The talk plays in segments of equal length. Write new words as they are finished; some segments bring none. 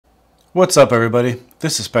What's up, everybody?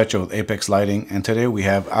 This is Petro with Apex Lighting, and today we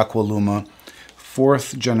have Aqualuma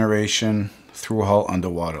 4th generation Thru-Hull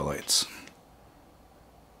underwater lights.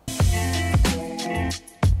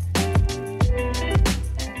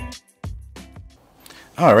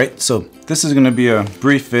 Alright, so this is going to be a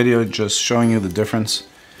brief video just showing you the difference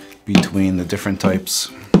between the different types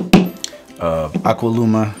of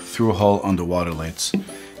Aqualuma Thru-Hull underwater lights.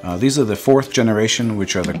 These are the 4th generation,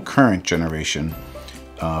 which are the current generation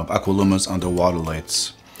of Aqualuma's underwater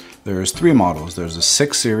lights. There's 3 models. There's the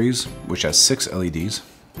 6 series, which has 6 LEDs.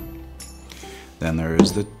 Then there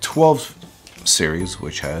is the 12 series,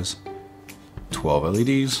 which has 12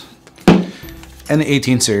 LEDs. And the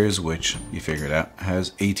 18 series, which you figured out,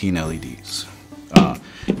 has 18 LEDs.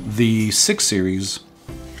 The 6 series,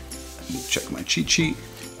 check my cheat sheet,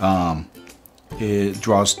 it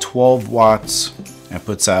draws 12 watts and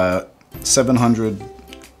puts out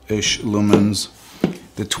 700-ish lumens.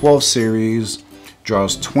 The 12 series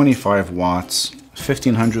draws 25 watts,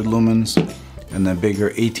 1500 lumens, and the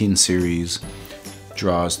bigger 18 series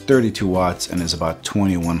draws 32 watts and is about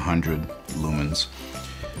 2100 lumens.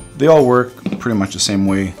 They all work pretty much the same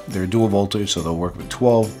way. They're dual voltage, so they'll work with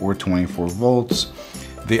 12 or 24 volts.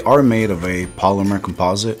 They are made of a polymer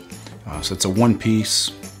composite, so it's a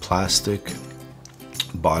one-piece plastic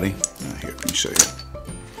body. Here, let me show you.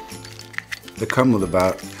 They come with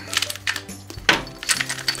about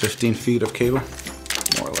 15 feet of cable,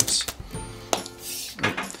 more or less.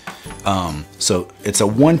 So it's a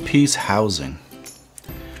one-piece housing,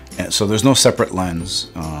 and so there's no separate lens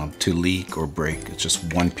to leak or break. It's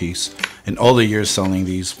just one piece. In all the years selling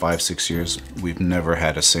these, 5-6 years, we've never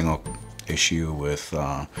had a single issue with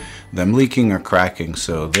them leaking or cracking.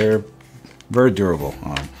 So they're very durable.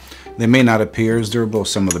 They may not appear as durable as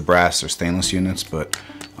some of the brass or stainless units, but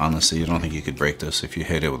honestly, you don't think you could break this if you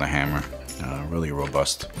hit it with a hammer. Really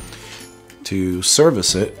robust. To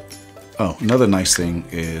service it, another nice thing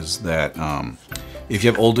is that if you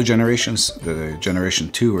have older generations, the generation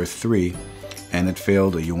 2 or 3, and it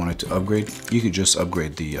failed or you wanted to upgrade, you could just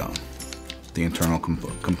upgrade the internal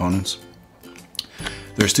components.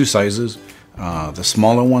 There's 2 sizes. The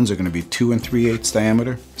smaller ones are going to be 2 3/8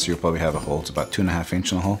 diameter, so you'll probably have a hole. It's about 2.5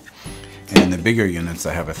 inch in the hole. And the bigger units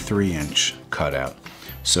that have a 3-inch cutout.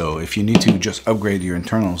 So if you need to just upgrade your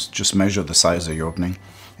internals, just measure the size of your opening,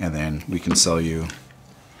 and then we can sell you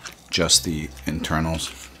just the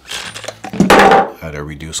internals at a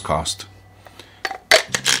reduced cost.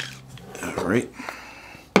 All right.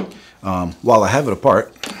 While I have it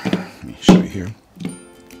apart, let me show you here.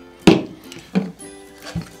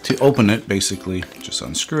 To open it, basically, just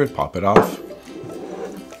unscrew it, pop it off.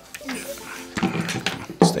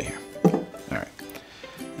 Stay here. All right.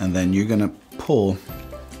 And then you're gonna pull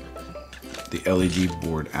the LED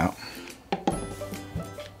board out.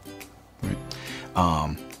 Right.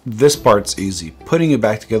 This part's easy. Putting it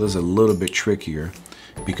back together is a little bit trickier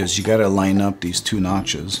because you got to line up these 2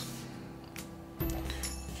 notches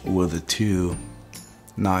with the 2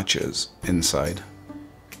 notches inside,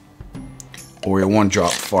 or it won't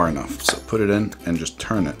drop far enough. So put it in and just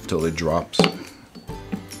turn it till it drops,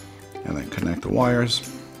 and then connect the wires,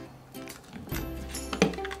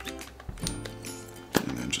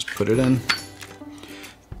 and then just put it in.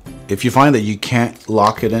 If you find that you can't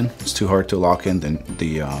lock it in, it's too hard to lock in, then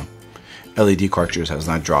the LED cartridge has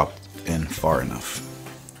not dropped in far enough,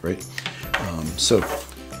 right? So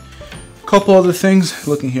a couple other things,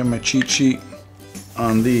 looking here at my cheat sheet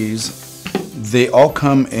on these, they all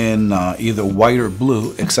come in either white or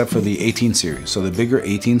blue, except for the 18 series. So the bigger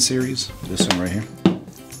 18 series, this one right here,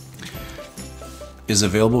 is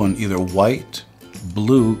available in either white,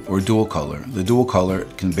 blue, or dual color. The dual color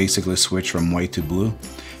can basically switch from white to blue.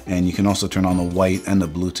 And you can also turn on the white and the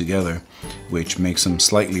blue together, which makes them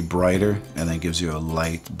slightly brighter and then gives you a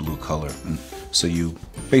light blue color. And so you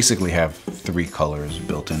basically have 3 colors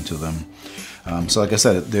built into them. So like I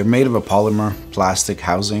said, they're made of a polymer plastic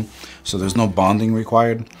housing, so there's no bonding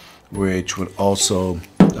required, which would also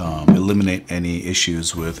eliminate any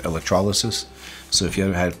issues with electrolysis. So if you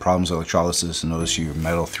ever had problems with electrolysis and notice your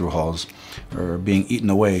metal Thru-Hulls are being eaten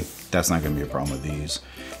away, that's not going to be a problem with these.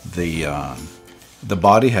 The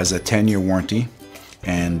body has a 10-year warranty,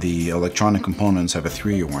 and the electronic components have a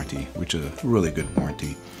 3-year warranty, which is a really good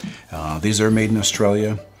warranty. These are made in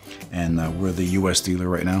Australia, and we're the US dealer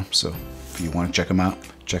right now. So if you want to check them out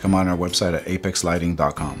on our website at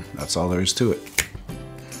apexlighting.com. That's all there is to it.